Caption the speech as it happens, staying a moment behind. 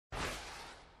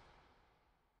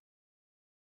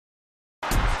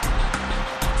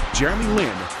Jeremy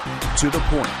Lin to the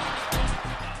point.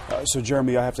 So,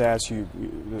 Jeremy, I have to ask you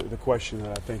the question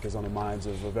that I think is on the minds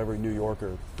of every New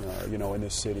Yorker, in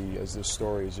this city as this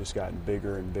story has just gotten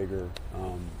bigger and bigger,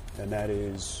 and that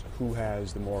is, who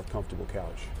has the more comfortable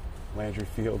couch, Landry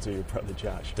Fields or your brother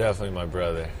Josh? Definitely my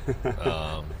brother.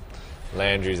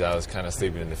 Landry's, I was kind of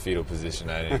sleeping in the fetal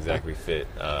position. I didn't exactly fit,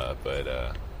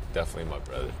 but definitely my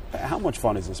brother. How much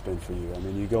fun has this been for you? I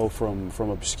mean, you go from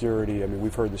obscurity. I mean,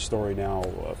 we've heard the story now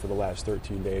for the last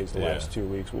 13 days, the last 2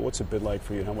 weeks. Well, what's it been like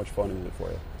for you, and how much fun is it for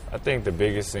you? I think the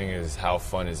biggest thing is how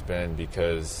fun it's been,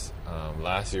 because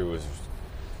last year was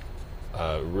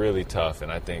really tough,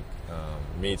 and I think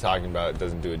me talking about it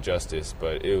doesn't do it justice,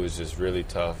 but it was just really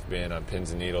tough being on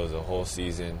pins and needles the whole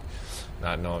season,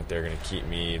 not knowing if they're going to keep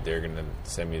me, if they're going to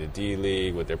send me to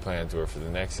D-League, what their plans were for the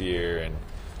next year, and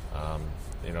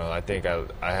I think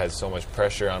I had so much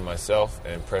pressure on myself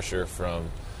and pressure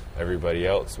from everybody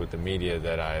else with the media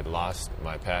that I had lost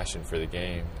my passion for the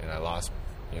game, and I lost,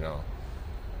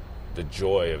 the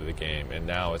joy of the game, and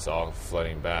now it's all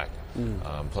flooding back.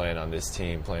 Playing on this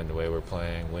team, playing the way we're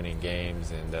playing, winning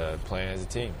games, and playing as a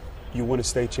team. You won a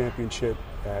state championship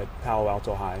at Palo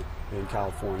Alto High in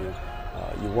California.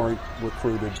 You weren't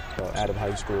recruited out of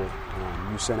high school.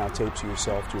 You sent out tapes of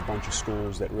yourself to a bunch of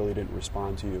schools that really didn't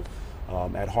respond to you.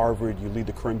 At Harvard, you lead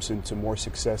the Crimson to more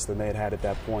success than they had had at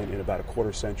that point in about a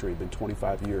quarter century. It's been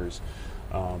 25 years.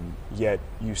 Yet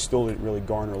you still didn't really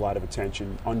garner a lot of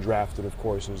attention. Undrafted, of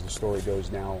course, as the story goes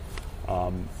now.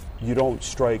 You don't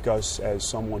strike us as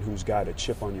someone who's got a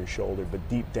chip on your shoulder, but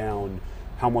deep down,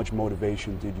 how much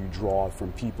motivation did you draw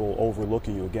from people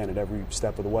overlooking you, again, at every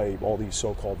step of the way, all these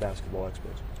so-called basketball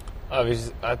experts?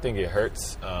 Obviously, I think it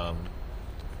hurts.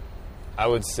 I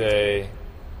would say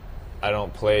I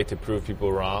don't play to prove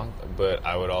people wrong, but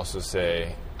I would also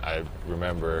say I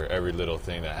remember every little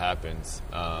thing that happens.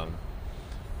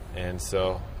 And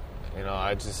so,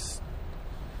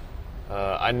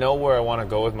 I know where I want to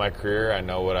go with my career. I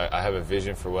know I have a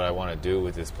vision for what I want to do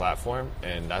with this platform,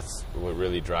 and that's what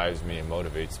really drives me and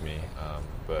motivates me.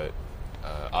 But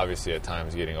obviously, at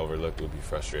times, getting overlooked would be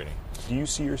frustrating. Do you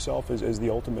see yourself as the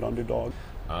ultimate underdog?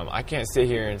 I can't sit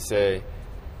here and say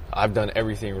I've done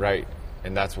everything right,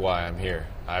 and that's why I'm here.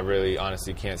 I really,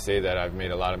 honestly, can't say that. I've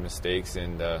made a lot of mistakes,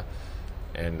 and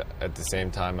at the same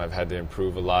time, I've had to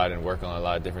improve a lot and work on a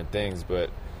lot of different things. But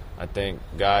I think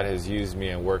God has used me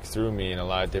and worked through me in a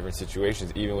lot of different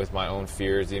situations, even with my own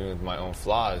fears, even with my own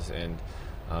flaws. And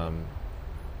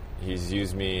He's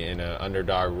used me in an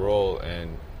underdog role,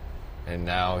 and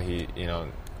now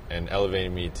and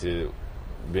elevating me to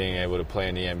being able to play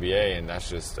in the NBA. And that's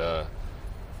just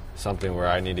something where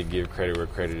I need to give credit where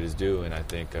credit is due. And I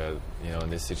think, in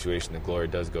this situation, the glory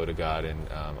does go to God, and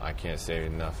I can't say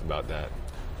enough about that.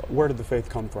 Where did the faith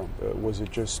come from? Was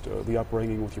it just the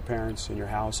upbringing with your parents in your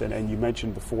house? And you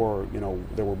mentioned before,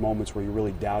 there were moments where you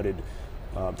really doubted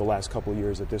the last couple of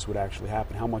years that this would actually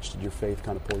happen. How much did your faith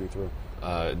kind of pull you through?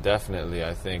 Definitely.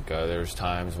 I think there was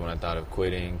times when I thought of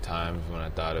quitting, times when I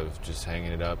thought of just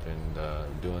hanging it up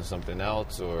and doing something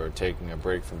else, or taking a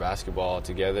break from basketball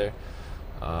altogether.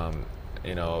 I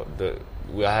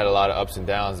had a lot of ups and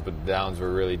downs, but the downs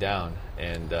were really down.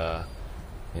 And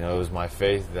it was my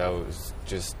faith that was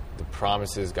just the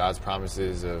promises, God's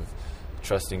promises of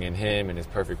trusting in Him and His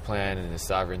perfect plan and His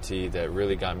sovereignty that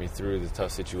really got me through the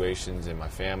tough situations, and my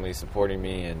family supporting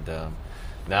me. And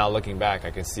now looking back,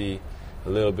 I can see a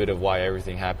little bit of why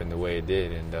everything happened the way it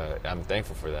did, and I'm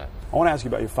thankful for that. I want to ask you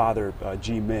about your father,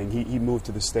 Ji Ming. He moved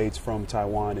to the States from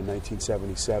Taiwan in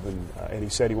 1977, and he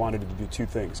said he wanted to do two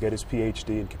things: get his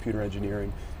PhD in computer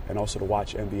engineering and also to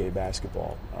watch NBA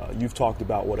basketball. You've talked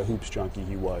about what a hoops junkie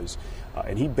he was,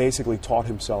 and he basically taught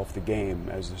himself the game,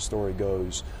 as the story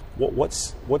goes.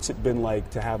 What's it been like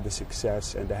to have the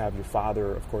success and to have your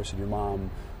father, of course, and your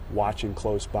mom watching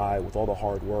close by with all the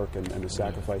hard work and the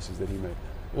sacrifices that he made?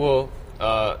 Well,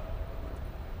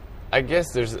 I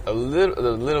guess there's a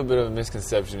little bit of a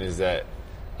misconception is that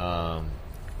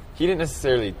he didn't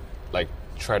necessarily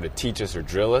try to teach us or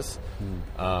drill us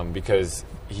because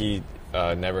he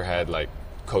never had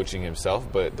coaching himself.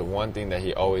 But the one thing that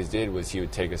he always did was he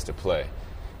would take us to play,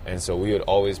 and so we would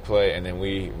always play. And then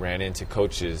we ran into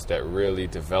coaches that really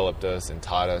developed us and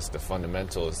taught us the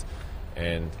fundamentals.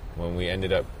 And when we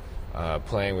ended up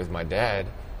playing with my dad,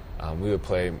 we would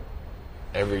play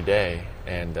every day,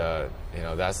 and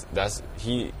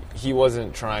he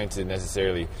wasn't trying to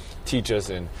necessarily teach us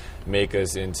and make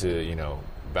us into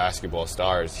basketball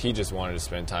stars. He just wanted to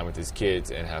spend time with his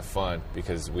kids and have fun,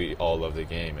 because we all love the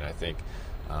game. And I think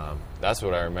that's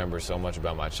what I remember so much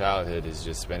about my childhood, is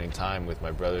just spending time with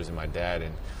my brothers and my dad,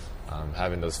 and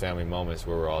having those family moments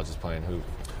where we're all just playing hoop.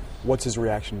 What's his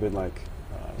reaction been like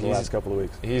the last couple of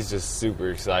weeks? He's just super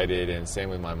excited, and same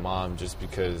with my mom, just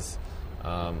because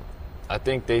I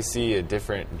think they see a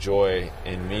different joy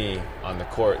in me on the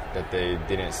court that they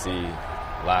didn't see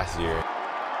last year.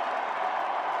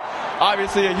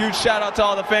 Obviously, a huge shout out to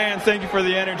all the fans. Thank you for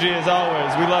the energy as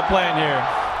always. We love playing here.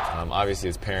 Obviously,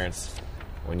 as parents,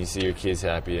 when you see your kids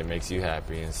happy, it makes you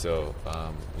happy, and so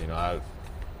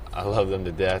I love them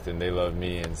to death, and they love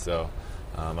me, and so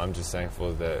I'm just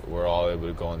thankful that we're all able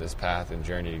to go on this path and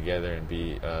journey together and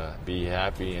be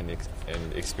happy and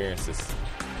experience this.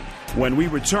 When we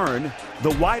return,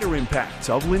 the wider impact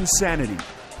of Linsanity.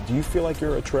 Do you feel like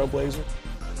you're a trailblazer?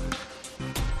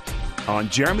 On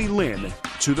Jeremy Lin,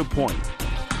 To The Point.